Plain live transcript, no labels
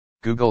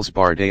Google's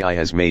Bard AI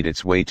has made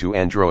its way to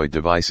Android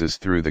devices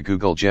through the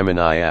Google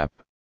Gemini app.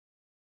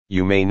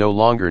 You may no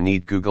longer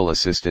need Google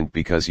Assistant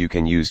because you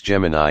can use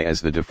Gemini as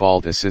the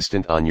default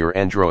assistant on your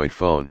Android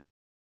phone.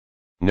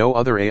 No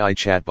other AI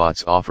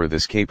chatbots offer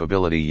this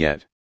capability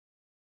yet.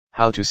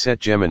 How to set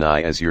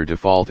Gemini as your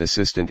default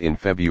assistant. In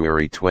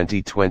February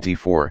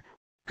 2024,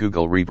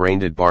 Google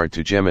rebranded Bard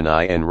to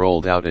Gemini and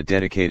rolled out a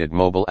dedicated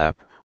mobile app,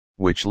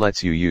 which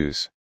lets you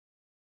use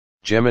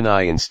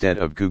Gemini instead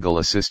of Google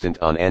Assistant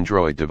on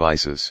Android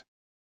devices.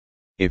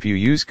 If you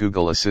use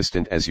Google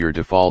Assistant as your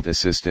default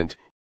assistant,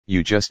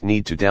 you just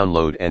need to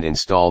download and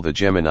install the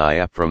Gemini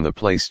app from the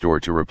Play Store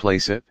to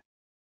replace it.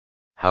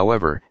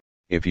 However,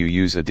 if you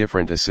use a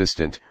different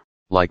assistant,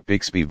 like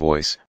Bixby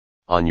Voice,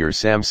 on your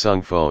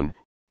Samsung phone,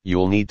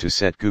 you'll need to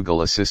set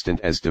Google Assistant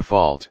as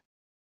default.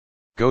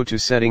 Go to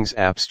Settings,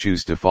 Apps,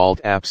 choose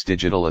Default Apps,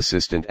 Digital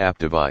Assistant App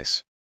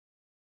Device,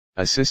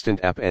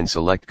 Assistant App, and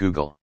select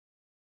Google.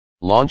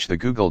 Launch the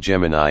Google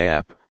Gemini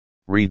app,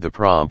 read the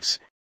prompts,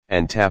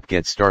 and tap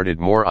Get Started.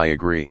 More. I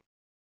agree.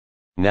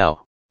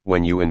 Now,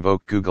 when you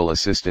invoke Google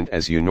Assistant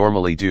as you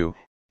normally do,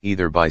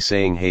 either by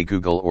saying Hey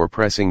Google or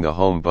pressing the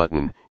Home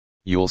button,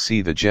 you'll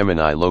see the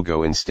Gemini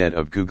logo instead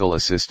of Google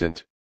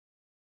Assistant.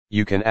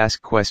 You can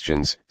ask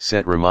questions,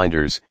 set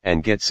reminders,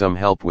 and get some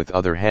help with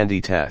other handy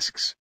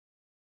tasks.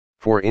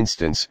 For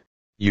instance,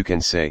 you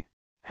can say,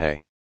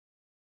 Hey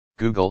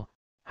Google,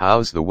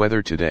 how's the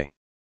weather today?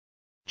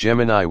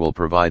 Gemini will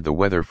provide the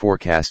weather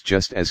forecast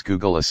just as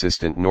Google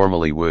Assistant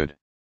normally would.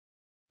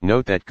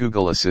 Note that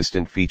Google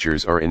Assistant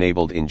features are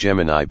enabled in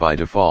Gemini by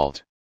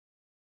default.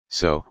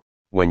 So,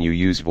 when you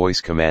use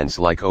voice commands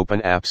like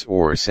open apps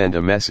or send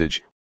a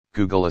message,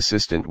 Google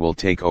Assistant will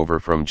take over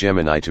from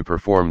Gemini to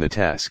perform the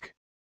task.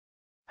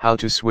 How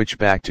to switch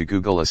back to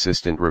Google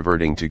Assistant.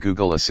 Reverting to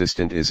Google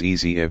Assistant is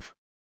easy if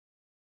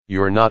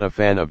you're not a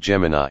fan of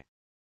Gemini.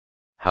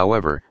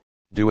 However,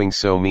 doing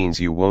so means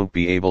you won't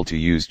be able to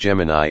use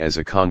Gemini as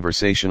a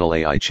conversational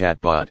AI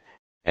chatbot,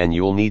 and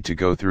you'll need to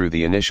go through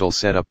the initial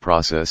setup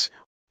process,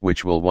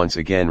 which will once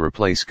again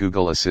replace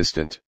Google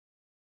Assistant.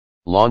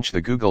 Launch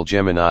the Google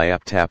Gemini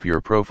app. Tap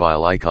your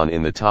profile icon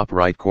in the top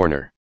right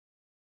corner.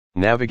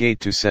 Navigate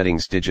to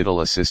Settings,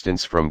 Digital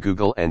Assistants from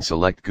Google, and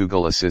select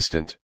Google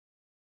Assistant.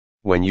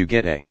 When you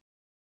get a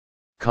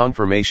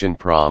confirmation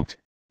prompt,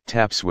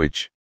 tap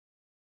Switch.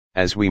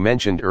 As we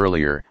mentioned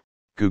earlier,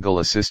 Google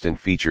Assistant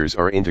features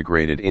are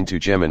integrated into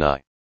Gemini.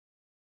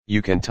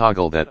 You can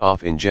toggle that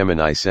off in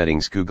Gemini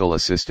settings. Google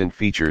Assistant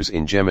features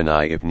in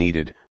Gemini if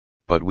needed,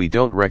 but we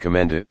don't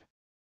recommend it.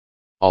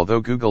 Although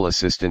Google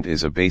Assistant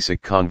is a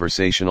basic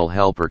conversational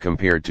helper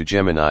compared to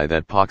Gemini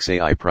that packs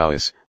AI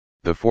prowess,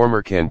 the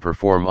former can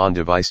perform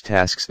on-device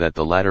tasks that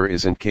the latter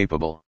isn't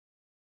capable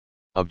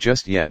of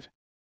just yet.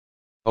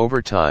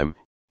 Over time,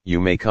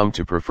 you may come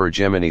to prefer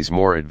Gemini's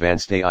more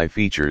advanced AI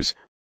features,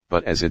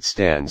 but as it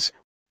stands,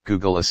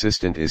 Google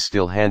Assistant is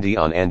still handy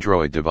on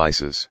Android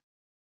devices.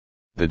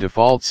 The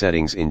default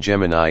settings in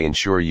Gemini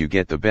ensure you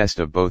get the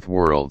best of both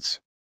worlds.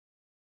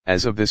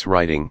 As of this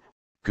writing,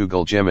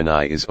 Google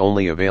Gemini is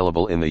only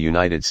available in the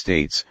United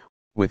States,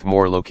 with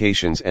more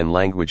locations and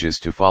languages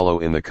to follow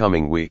in the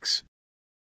coming weeks.